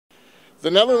The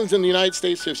Netherlands and the United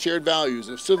States have shared values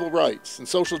of civil rights and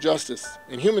social justice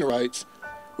and human rights,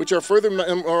 which are further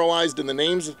memorialized in the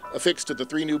names affixed to the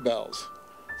three new bells.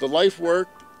 The life, work,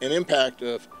 and impact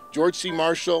of George C.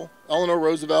 Marshall, Eleanor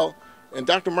Roosevelt, and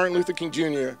Dr. Martin Luther King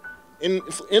Jr.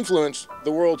 influenced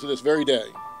the world to this very day.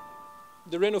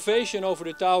 The renovation over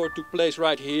the tower took place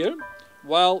right here,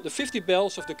 while the 50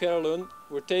 bells of the Carillon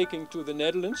were taken to the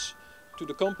Netherlands, to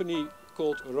the company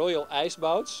called Royal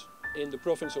IJsbouts in the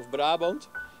province of Brabant.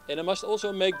 And I must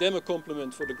also make them a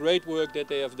compliment for the great work that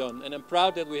they have done. And I'm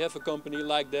proud that we have a company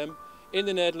like them in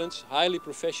the Netherlands, highly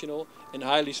professional and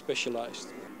highly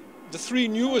specialized. The three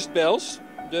newest bells,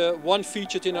 the one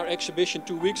featured in our exhibition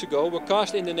 2 weeks ago, were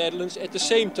cast in the Netherlands at the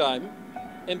same time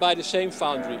and by the same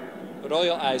foundry,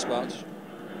 Royal IJsbouts.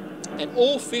 And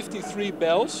all 53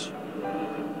 bells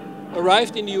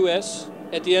arrived in the US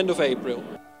at the end of April.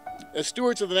 As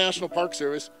stewards of the National Park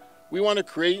Service, we want to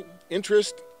create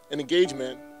interest and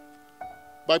engagement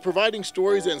by providing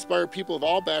stories that inspire people of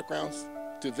all backgrounds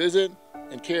to visit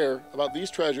and care about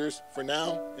these treasures for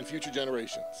now and future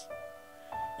generations.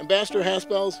 Ambassador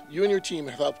Haspels, you and your team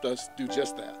have helped us do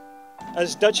just that.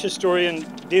 As Dutch historian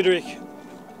Diederik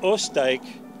Oostdijk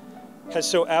has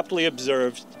so aptly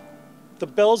observed, the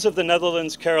bells of the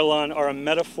Netherlands Carillon are a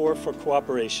metaphor for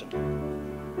cooperation.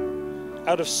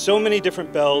 Out of so many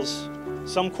different bells,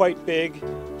 some quite big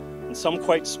and some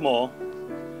quite small,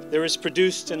 there is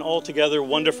produced an altogether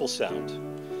wonderful sound.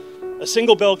 A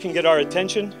single bell can get our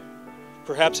attention.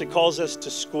 Perhaps it calls us to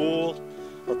school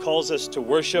or calls us to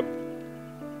worship,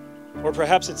 or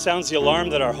perhaps it sounds the alarm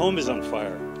that our home is on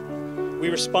fire. We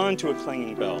respond to a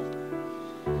clanging bell.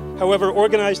 However,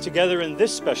 organized together in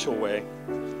this special way,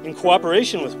 in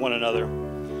cooperation with one another,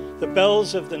 the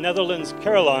bells of the Netherlands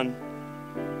Carillon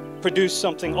produce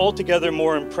something altogether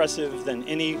more impressive than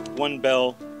any one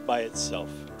bell by itself.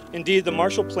 Indeed, the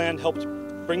Marshall Plan helped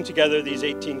bring together these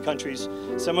 18 countries,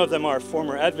 some of them our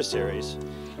former adversaries,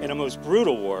 in a most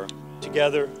brutal war,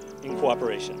 together in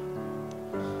cooperation.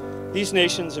 These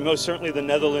nations, and most certainly the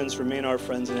Netherlands, remain our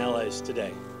friends and allies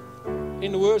today.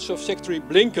 In the words of Secretary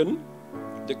Blinken,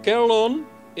 the Carillon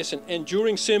is an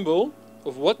enduring symbol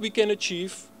of what we can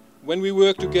achieve when we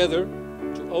work together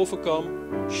to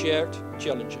overcome shared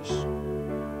challenges.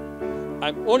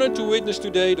 I'm honored to witness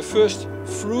today the first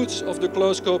fruits of the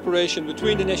close cooperation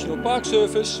between the National Park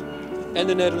Service and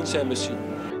the Netherlands Embassy.